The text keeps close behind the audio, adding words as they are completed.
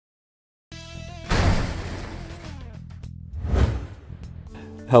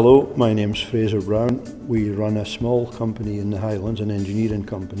Hello, my name's Fraser Brown. We run a small company in the Highlands, an engineering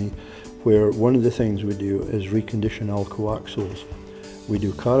company, where one of the things we do is recondition Al-Ko axles. We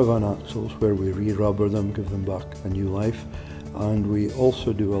do caravan axles where we re-rubber them, give them back a new life, and we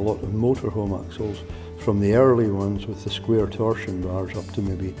also do a lot of motorhome axles, from the early ones with the square torsion bars up to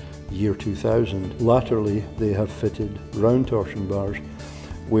maybe year 2000. Latterly they have fitted round torsion bars.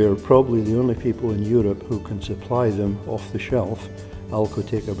 We're probably the only people in Europe who can supply them off the shelf. Al-Ko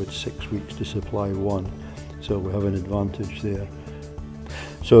take about 6 weeks to supply one, so we have an advantage there.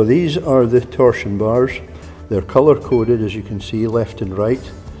 So these are the torsion bars. They're color coded, as you can see, left and right.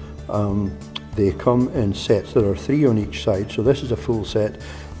 They come in sets. There are 3 on each side, so this is a full set.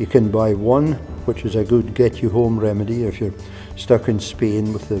 You can buy one, which is a good get you home remedy if you're stuck in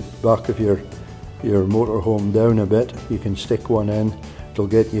Spain with the back of your motorhome down a bit. You can stick one in, it'll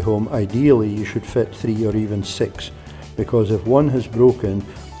get you home. Ideally you should fit 3 or even 6, because if one has broken,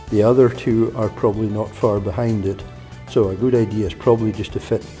 the other 2 are probably not far behind it. So a good idea is probably just to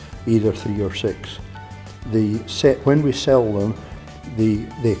fit either 3 or 6. The set, when we sell them,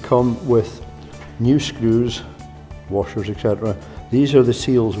 they come with new screws, washers, etc. These are the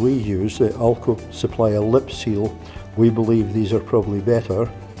seals we use. The Al-Ko supply a lip seal. We believe these are probably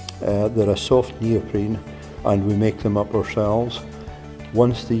better. They're a soft neoprene, and we make them up ourselves.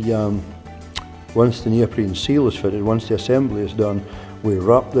 Once the neoprene seal is fitted, once the assembly is done, we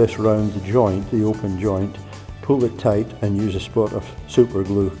wrap this round the joint, the open joint, pull it tight and use a spot of super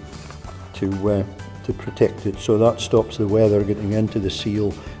glue to protect it. So that stops the weather getting into the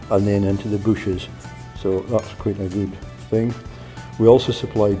seal and then into the bushes. So that's quite a good thing. We also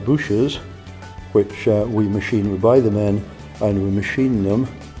supply bushes, which we machine. We buy them in and we machine them.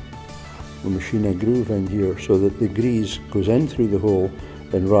 We machine a groove in here so that the grease goes in through the hole,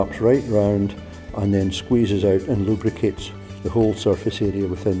 then wraps right round and then squeezes out and lubricates the whole surface area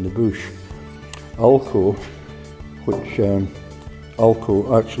within the bush. Al-Ko, which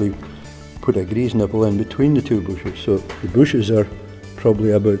Al-Ko actually put a grease nipple in between the 2 bushes, so the bushes are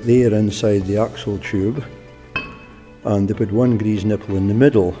probably about there inside the axle tube, and they put one grease nipple in the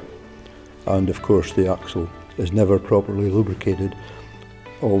middle, and of course the axle is never properly lubricated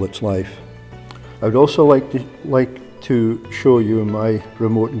all its life. I would also like to show you my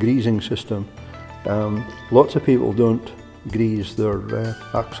remote greasing system. Lots of people don't grease their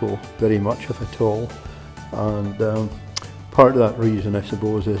axle very much, if at all, and part of that reason, I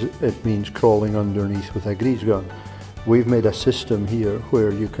suppose, is it means crawling underneath with a grease gun. We've made a system here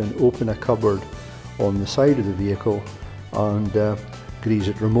where you can open a cupboard on the side of the vehicle and grease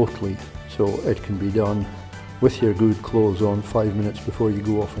it remotely, so it can be done with your good clothes on 5 minutes before you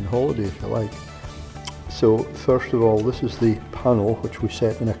go off on holiday, if you like. So first of all, this is the panel which we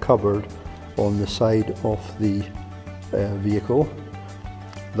set in a cupboard on the side of the vehicle.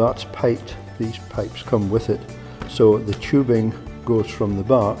 That's piped. These pipes come with it, so the tubing goes from the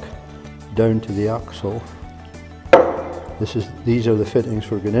back down to the axle. These are the fittings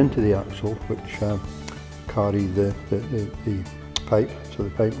for going into the axle, which carry the pipe, so the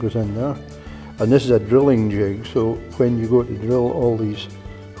pipe goes in there. And this is a drilling jig, so when you go to drill all these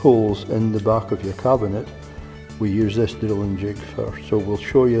holes in the back of your cabinet, we use this drilling jig first. So we'll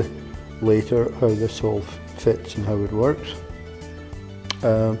show you later how this all fits and how it works.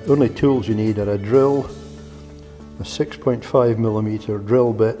 The only tools you need are a drill, a 6.5mm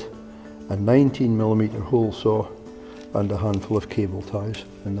drill bit, a 19mm hole saw, and a handful of cable ties,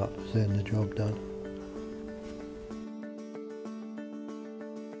 and that's then the job done.